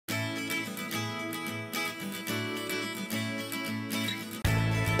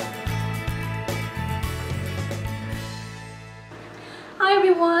Hi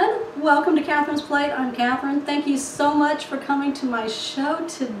everyone, welcome to Catherine's Plate. I'm Catherine. Thank you so much for coming to my show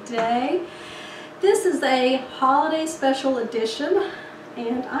today. This is a holiday special edition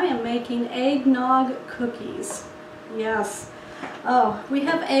and I am making eggnog cookies. Yes, oh, we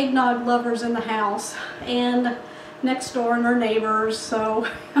have eggnog lovers in the house and next door and our neighbors, so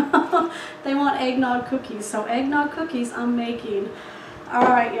they want eggnog cookies. So eggnog cookies I'm making.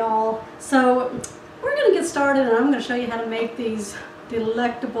 Alright y'all, so we're going to get started and I'm going to show you how to make these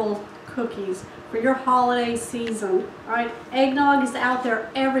delectable cookies for your holiday season. Alright, eggnog is out there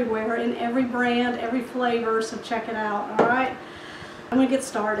everywhere in every brand, every flavor, so check it out. Alright, I'm going to get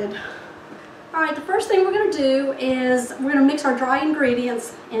started. Alright, the first thing we're going to do is we're going to mix our dry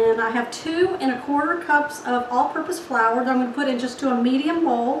ingredients, and I have 2 1/4 cups of all-purpose flour that I'm going to put in just to a medium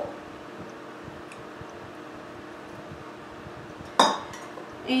bowl.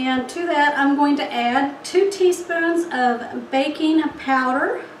 And to that I'm going to add 2 teaspoons of baking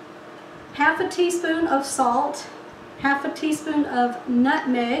powder, 1/2 teaspoon of salt, 1/2 teaspoon of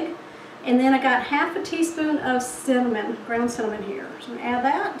nutmeg, and then I got 1/2 teaspoon of cinnamon, ground cinnamon here. So I'm going to add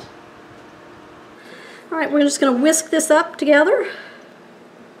that. Alright, we're just going to whisk this up together.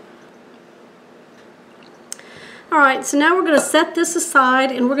 Alright, so now we're going to set this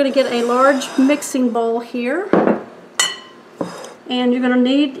aside and we're going to get a large mixing bowl here. And you're going to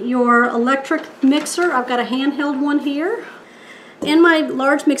need your electric mixer. I've got a handheld one here. In my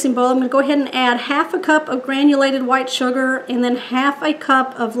large mixing bowl, I'm going to go ahead and add 1/2 cup of granulated white sugar and then 1/2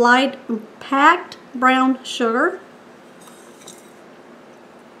 cup of light packed brown sugar.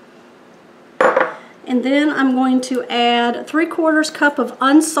 And then I'm going to add 3/4 cup of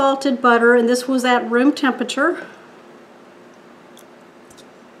unsalted butter, and this was at room temperature.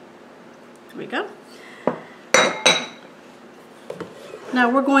 There we go. Now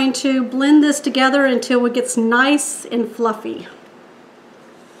we're going to blend this together until it gets nice and fluffy.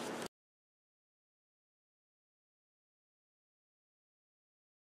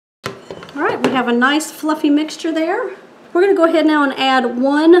 Alright, we have a nice fluffy mixture there. We're going to go ahead now and add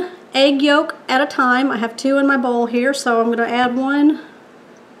 1 egg yolk at a time. I have 2 in my bowl here, so I'm going to add 1.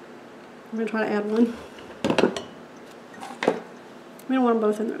 I'm going to try to add 1. We don't want them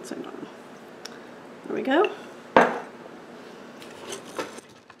both in there at the same time. There we go.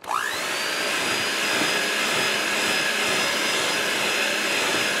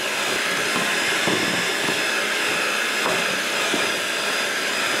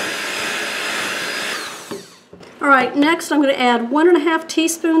 Alright, next I'm going to add 1 1/2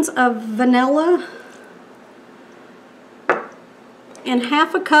 teaspoons of vanilla and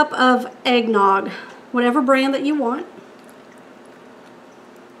 1/2 cup of eggnog, whatever brand that you want.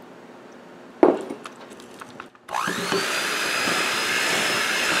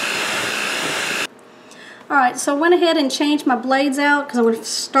 Alright, so I went ahead and changed my blades out because I'm going to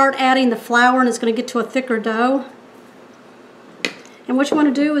start adding the flour and it's going to get to a thicker dough. And what you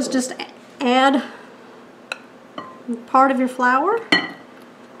want to do is just add part of your flour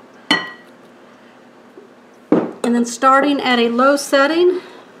and then starting at a low setting,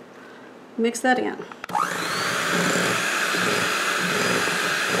 mix that in.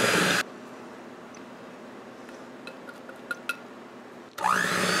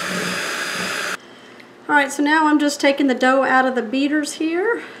 Alright, so now I'm just taking the dough out of the beaters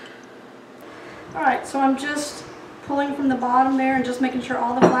here. Alright, so I'm just pulling from the bottom there and just making sure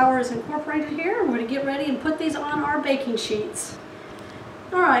all the flour is incorporated here. We're going to get ready and put these on our baking sheets.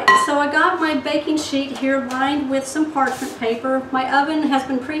 Alright, so I got my baking sheet here lined with some parchment paper. My oven has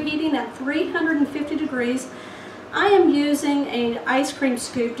been preheating at 350 degrees. I am using an ice cream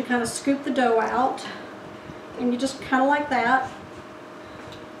scoop to kind of scoop the dough out. And you just kind of like that.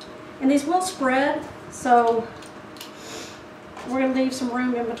 And these will spread, so we're going to leave some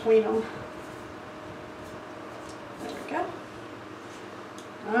room in between them.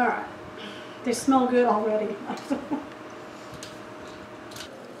 Alright, they smell good already.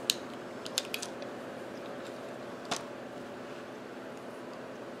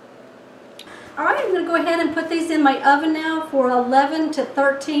 Alright, I'm going to go ahead and put these in my oven now for 11 to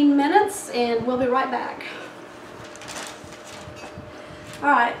 13 minutes and we'll be right back.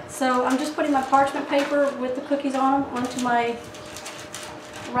 Alright, so I'm just putting my parchment paper with the cookies on them onto my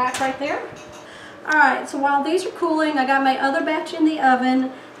rack right there. Alright, so while these are cooling, I got my other batch in the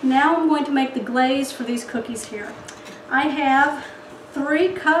oven. Now I'm going to make the glaze for these cookies here. I have 3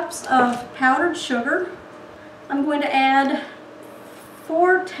 cups of powdered sugar. I'm going to add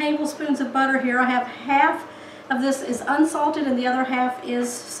 4 tablespoons of butter here. I have 1/2 of this is unsalted and the other 1/2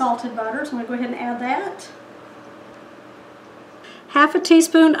 is salted butter. So I'm going to go ahead and add that. 1/2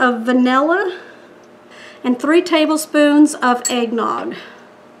 teaspoon of vanilla and 3 tablespoons of eggnog.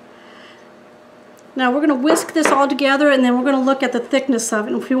 Now we're going to whisk this all together, and then we're going to look at the thickness of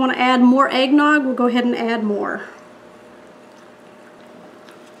it. And if we want to add more eggnog, we'll go ahead and add more.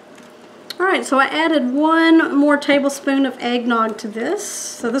 Alright, so I added 1 more tablespoon of eggnog to this.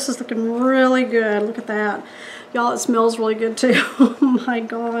 So this is looking really good. Look at that. Y'all, it smells really good too. Oh my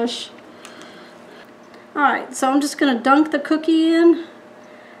gosh. Alright, so I'm just going to dunk the cookie in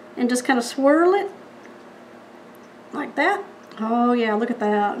and just kind of swirl it like that. Oh yeah, look at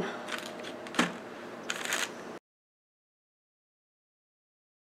that.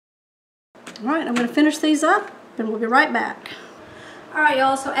 Alright, I'm going to finish these up and we'll be right back. Alright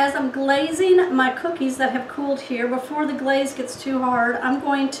y'all, so as I'm glazing my cookies that have cooled here, before the glaze gets too hard, I'm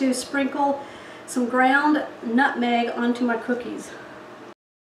going to sprinkle some ground nutmeg onto my cookies.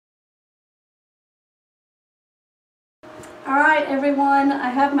 Alright everyone, I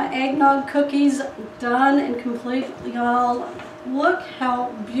have my eggnog cookies done and complete, y'all. Look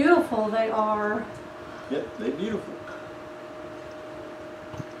how beautiful they are. Yep, they're beautiful.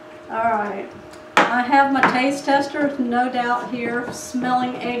 Alright, I have my taste tester, no doubt, here,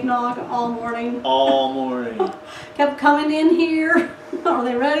 smelling eggnog all morning. All morning. Kept coming in here. Are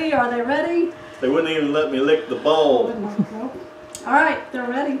they ready? Are they ready? They wouldn't even let me lick the bowl. Alright, they're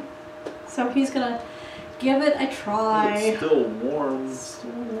ready. So he's going to give it a try. It's still warm. It's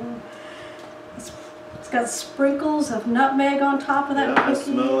got sprinkles of nutmeg on top of that cookie. I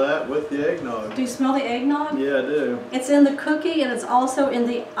smell that with the eggnog. Do you smell the eggnog? Yeah, I do. It's in the cookie and it's also in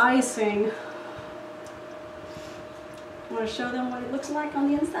the icing. I want to show them what it looks like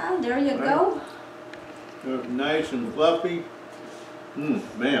on the inside. There you go. Nice and fluffy.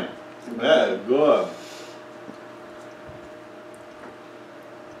 Man, that is good.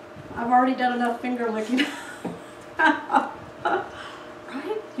 I've already done enough finger licking. Right?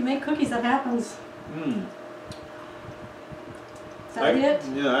 You make cookies, that happens. Is that it?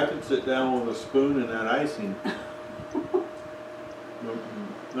 Yeah, I could sit down with a spoon and that icing.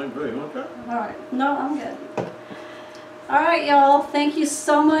 Not good. You want that? Alright. No, I'm good. Alright, y'all. Thank you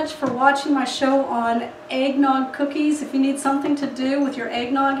so much for watching my show on eggnog cookies. If you need something to do with your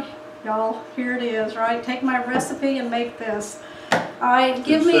eggnog, y'all, here it is, right? Take my recipe and make this. Alright,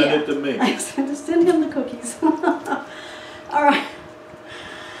 give me... Send it to me. Just send him the cookies. Alright.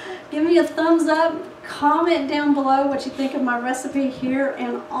 Give me a thumbs up. Comment down below what you think of my recipe here,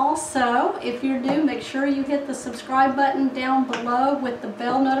 and also if you're new, make sure you hit the subscribe button down below with the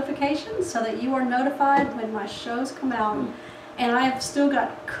bell notification so that you are notified when my shows come out. And I have still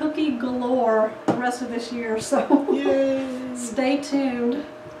got cookie galore the rest of this year, so Yay. Stay tuned.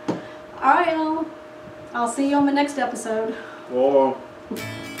 Alright y'all, I'll see you on the next episode. Or